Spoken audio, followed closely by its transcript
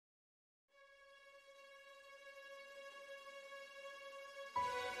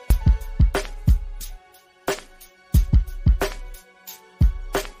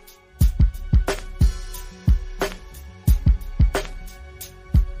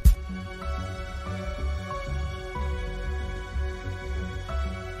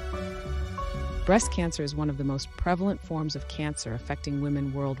Breast cancer is one of the most prevalent forms of cancer affecting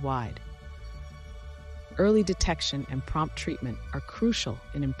women worldwide. Early detection and prompt treatment are crucial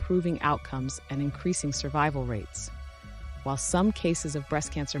in improving outcomes and increasing survival rates. While some cases of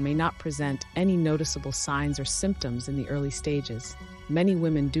breast cancer may not present any noticeable signs or symptoms in the early stages, many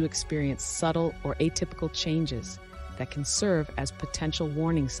women do experience subtle or atypical changes that can serve as potential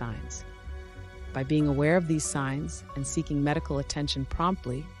warning signs. By being aware of these signs and seeking medical attention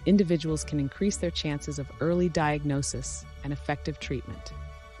promptly, individuals can increase their chances of early diagnosis and effective treatment.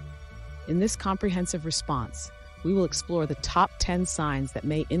 In this comprehensive response, we will explore the top 10 signs that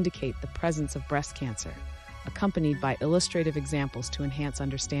may indicate the presence of breast cancer, accompanied by illustrative examples to enhance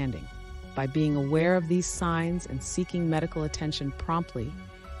understanding. By being aware of these signs and seeking medical attention promptly,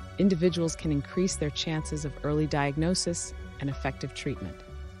 individuals can increase their chances of early diagnosis and effective treatment.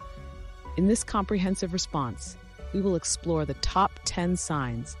 In this comprehensive response, we will explore the top 10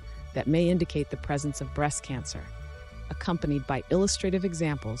 signs that may indicate the presence of breast cancer, accompanied by illustrative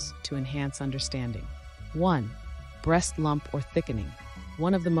examples to enhance understanding. 1. Breast lump or thickening.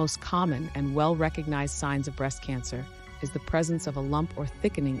 One of the most common and well-recognized signs of breast cancer is the presence of a lump or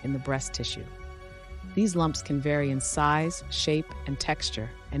thickening in the breast tissue. These lumps can vary in size, shape, and texture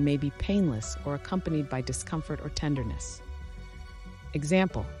and may be painless or accompanied by discomfort or tenderness.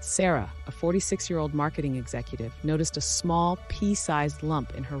 Example: Sarah, a 46-year-old marketing executive, noticed a small, pea-sized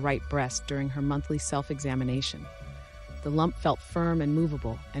lump in her right breast during her monthly self-examination. The lump felt firm and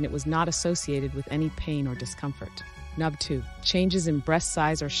movable, and it was not associated with any pain or discomfort. 2. Changes in breast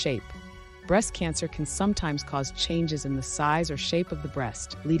size or shape. Breast cancer can sometimes cause changes in the size or shape of the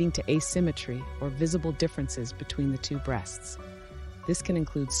breast, leading to asymmetry or visible differences between the two breasts. This can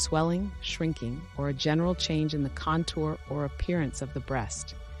include swelling, shrinking, or a general change in the contour or appearance of the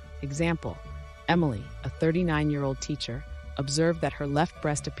breast. Example: Emily, a 39-year-old teacher, observed that her left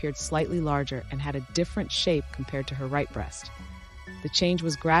breast appeared slightly larger and had a different shape compared to her right breast. The change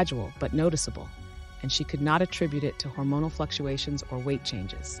was gradual but noticeable, and she could not attribute it to hormonal fluctuations or weight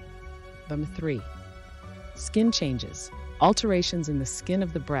changes. 3. Skin changes. Alterations in the skin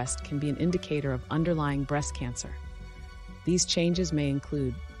of the breast can be an indicator of underlying breast cancer. These changes may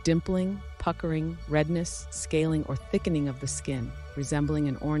include dimpling, puckering, redness, scaling, or thickening of the skin, resembling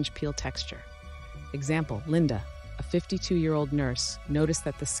an orange peel texture. Example: Linda, a 52-year-old nurse, noticed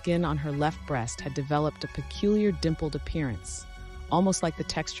that the skin on her left breast had developed a peculiar dimpled appearance, almost like the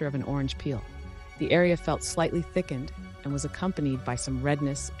texture of an orange peel. The area felt slightly thickened and was accompanied by some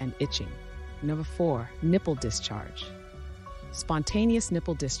redness and itching. 4. Nipple discharge. Spontaneous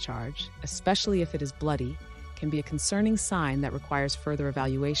nipple discharge, especially if it is bloody, can be a concerning sign that requires further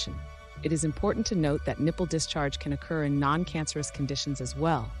evaluation. It is important to note that nipple discharge can occur in non-cancerous conditions as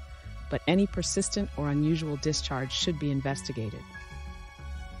well, but any persistent or unusual discharge should be investigated.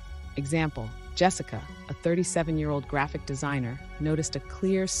 Example: Jessica, a 37-year-old graphic designer, noticed a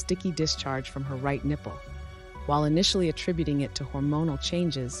clear, sticky discharge from her right nipple. While initially attributing it to hormonal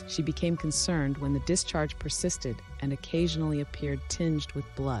changes, she became concerned when the discharge persisted and occasionally appeared tinged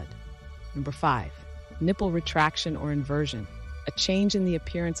with blood. 5. Nipple retraction or inversion. A change in the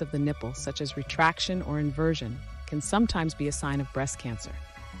appearance of the nipple, such as retraction or inversion, can sometimes be a sign of breast cancer.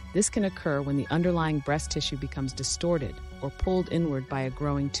 This can occur when the underlying breast tissue becomes distorted or pulled inward by a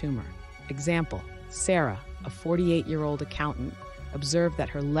growing tumor. Example: Sarah, a 48-year-old accountant, observed that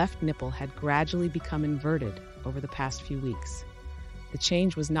her left nipple had gradually become inverted over the past few weeks. The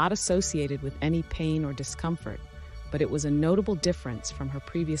change was not associated with any pain or discomfort, but it was a notable difference from her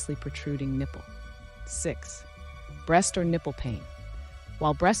previously protruding nipple. 6. Breast or nipple pain.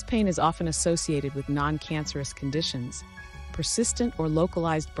 While breast pain is often associated with non-cancerous conditions, persistent or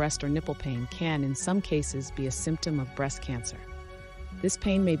localized breast or nipple pain can, in some cases, be a symptom of breast cancer. This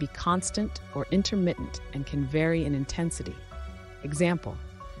pain may be constant or intermittent and can vary in intensity. Example: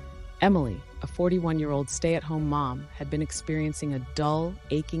 Emily, a 41-year-old stay-at-home mom, had been experiencing a dull,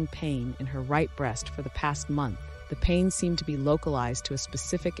 aching pain in her right breast for the past month. The pain seemed to be localized to a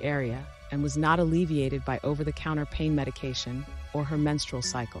specific area and was not alleviated by over-the-counter pain medication or her menstrual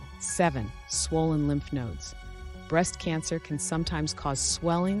cycle. 7. Swollen lymph nodes. Breast cancer can sometimes cause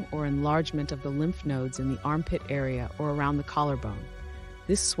swelling or enlargement of the lymph nodes in the armpit area or around the collarbone.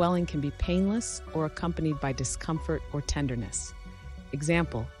 This swelling can be painless or accompanied by discomfort or tenderness.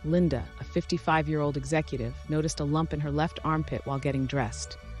 Example: Linda, a 55-year-old executive, noticed a lump in her left armpit while getting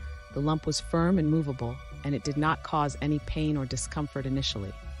dressed. The lump was firm and movable, and it did not cause any pain or discomfort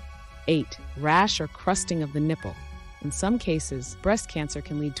initially. 8. Rash or crusting of the nipple. In some cases, breast cancer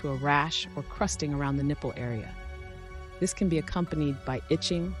can lead to a rash or crusting around the nipple area. This can be accompanied by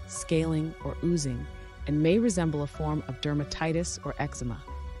itching, scaling, or oozing, and may resemble a form of dermatitis or eczema.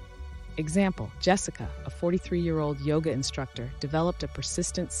 Example, Jessica, a 43-year-old yoga instructor, developed a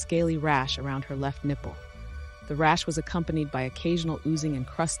persistent scaly rash around her left nipple. The rash was accompanied by occasional oozing and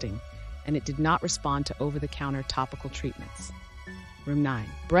crusting, and it did not respond to over-the-counter topical treatments. Room 9.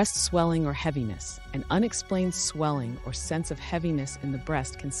 Breast swelling or heaviness. An unexplained swelling or sense of heaviness in the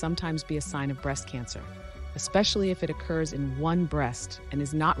breast can sometimes be a sign of breast cancer, especially if it occurs in one breast and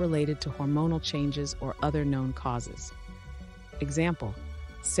is not related to hormonal changes or other known causes. Example,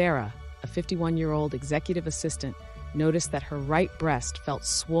 Sarah, a 51-year-old executive assistant, noticed that her right breast felt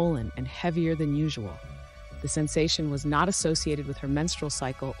swollen and heavier than usual. The sensation was not associated with her menstrual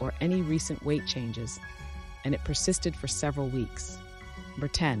cycle or any recent weight changes, and it persisted for several weeks. Number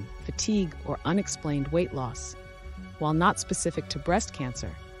 10. Fatigue or unexplained weight loss. While not specific to breast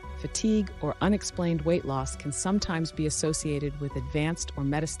cancer, fatigue or unexplained weight loss can sometimes be associated with advanced or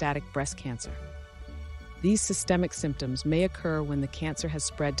metastatic breast cancer. These systemic symptoms may occur when the cancer has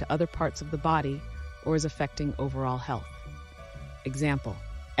spread to other parts of the body or is affecting overall health. Example,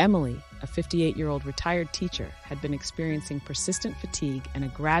 Emily, a 58-year-old retired teacher, had been experiencing persistent fatigue and a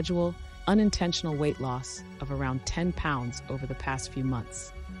gradual, unintentional weight loss of around 10 pounds over the past few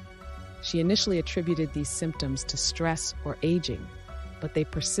months. She initially attributed these symptoms to stress or aging, but they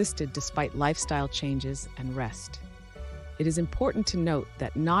persisted despite lifestyle changes and rest. It is important to note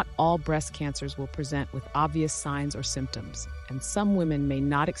that not all breast cancers will present with obvious signs or symptoms, and some women may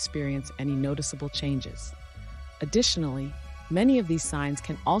not experience any noticeable changes. Additionally, many of these signs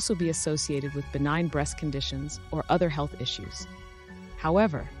can also be associated with benign breast conditions or other health issues.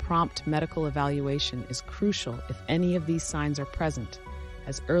 However, prompt medical evaluation is crucial if any of these signs are present,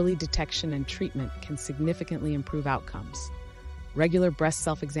 as early detection and treatment can significantly improve outcomes. Regular breast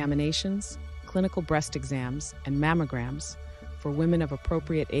self-examinations, clinical breast exams, and mammograms for women of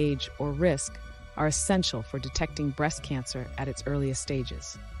appropriate age or risk are essential for detecting breast cancer at its earliest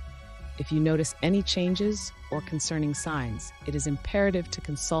stages. If you notice any changes or concerning signs, it is imperative to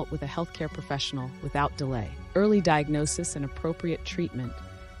consult with a healthcare professional without delay. Early diagnosis and appropriate treatment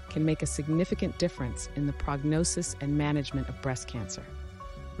can make a significant difference in the prognosis and management of breast cancer.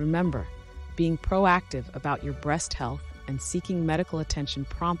 Remember, being proactive about your breast health and seeking medical attention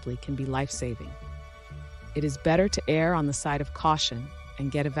promptly can be life-saving. It is better to err on the side of caution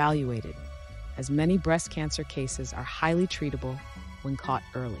and get evaluated, as many breast cancer cases are highly treatable when caught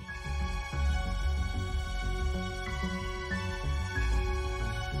early.